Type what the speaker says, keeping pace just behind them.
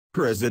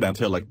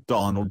President-elect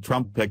Donald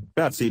Trump picked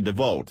Betsy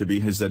DeVos to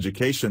be his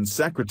education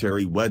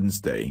secretary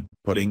Wednesday,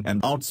 putting an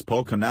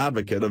outspoken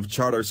advocate of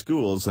charter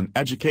schools and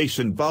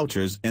education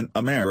vouchers in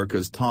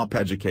America's top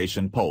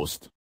education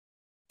post.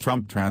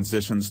 Trump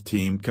transitions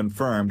team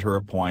confirmed her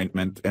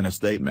appointment in a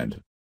statement.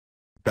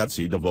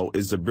 Betsy DeVos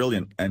is a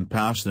brilliant and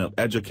passionate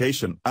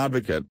education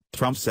advocate,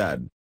 Trump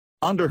said.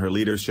 Under her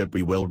leadership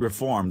we will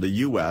reform the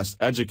U.S.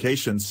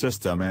 education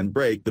system and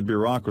break the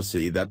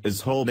bureaucracy that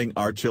is holding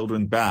our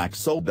children back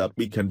so that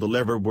we can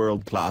deliver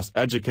world-class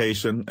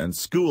education and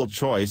school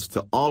choice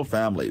to all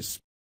families.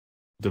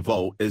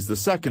 DeVos is the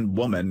second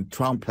woman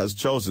Trump has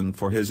chosen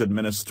for his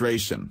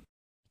administration.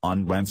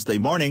 On Wednesday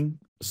morning,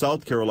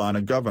 South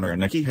Carolina Governor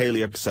Nikki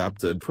Haley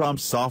accepted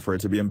Trump's offer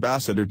to be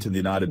ambassador to the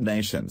United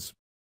Nations.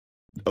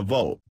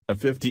 DeVos, a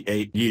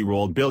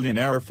 58-year-old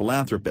billionaire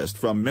philanthropist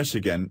from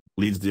Michigan,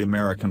 leads the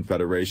American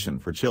Federation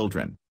for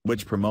Children,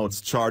 which promotes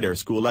charter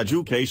school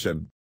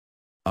education.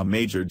 A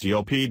major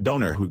GOP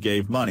donor who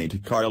gave money to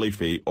Carly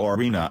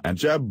Fiorina and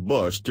Jeb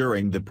Bush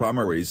during the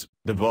primaries,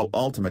 DeVos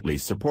ultimately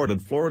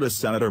supported Florida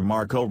Senator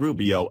Marco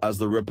Rubio as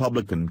the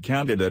Republican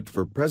candidate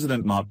for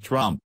president, not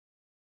Trump.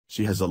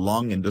 She has a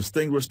long and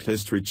distinguished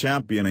history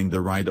championing the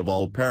right of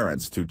all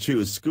parents to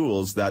choose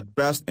schools that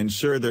best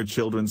ensure their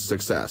children's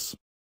success.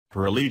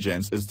 Her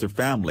allegiance is to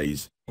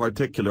families,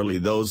 particularly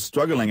those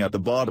struggling at the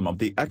bottom of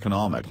the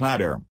economic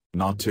ladder,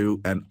 not to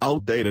an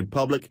outdated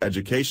public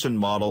education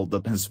model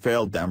that has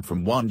failed them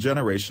from one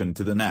generation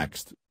to the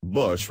next,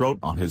 Bush wrote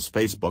on his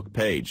Facebook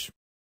page.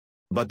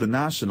 But the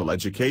National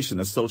Education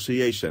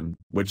Association,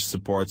 which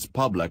supports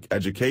public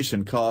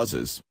education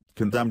causes,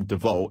 condemned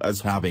DeVos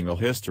as having a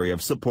history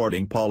of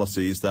supporting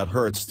policies that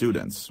hurt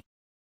students.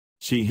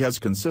 She has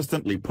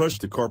consistently pushed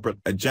the corporate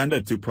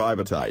agenda to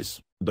privatize,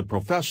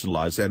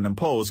 deprofessionalize and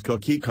impose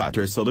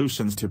cookie-cutter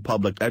solutions to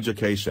public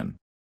education.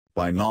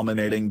 By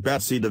nominating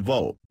Betsy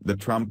DeVos, the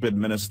Trump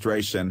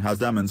administration has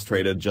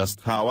demonstrated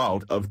just how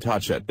out of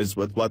touch it is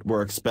with what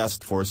works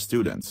best for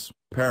students,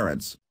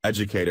 parents,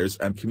 educators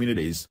and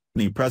communities,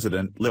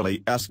 President Lily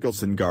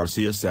Eskelsen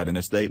Garcia said in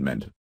a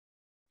statement.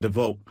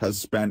 DeVos has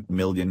spent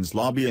millions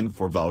lobbying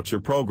for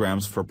voucher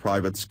programs for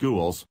private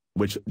schools,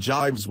 which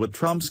jives with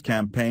Trump's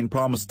campaign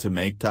promise to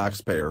make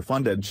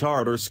taxpayer-funded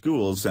charter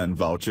schools and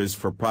vouchers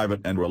for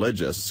private and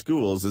religious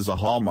schools as a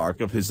hallmark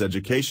of his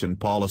education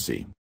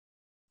policy.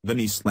 Then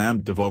he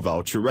slammed DeVos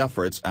voucher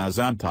efforts as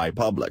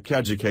anti-public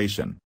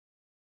education.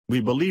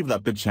 We believe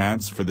that the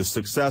chance for the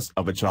success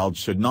of a child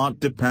should not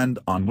depend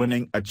on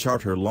winning a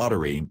charter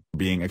lottery,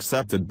 being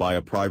accepted by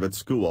a private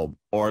school,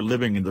 or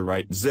living in the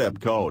right zip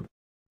code.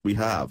 We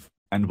have,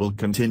 and will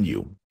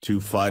continue, to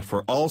fight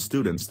for all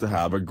students to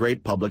have a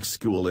great public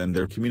school in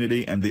their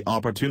community and the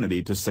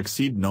opportunity to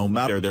succeed no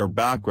matter their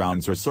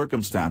backgrounds or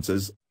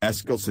circumstances,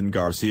 Eskelsen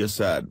Garcia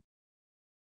said.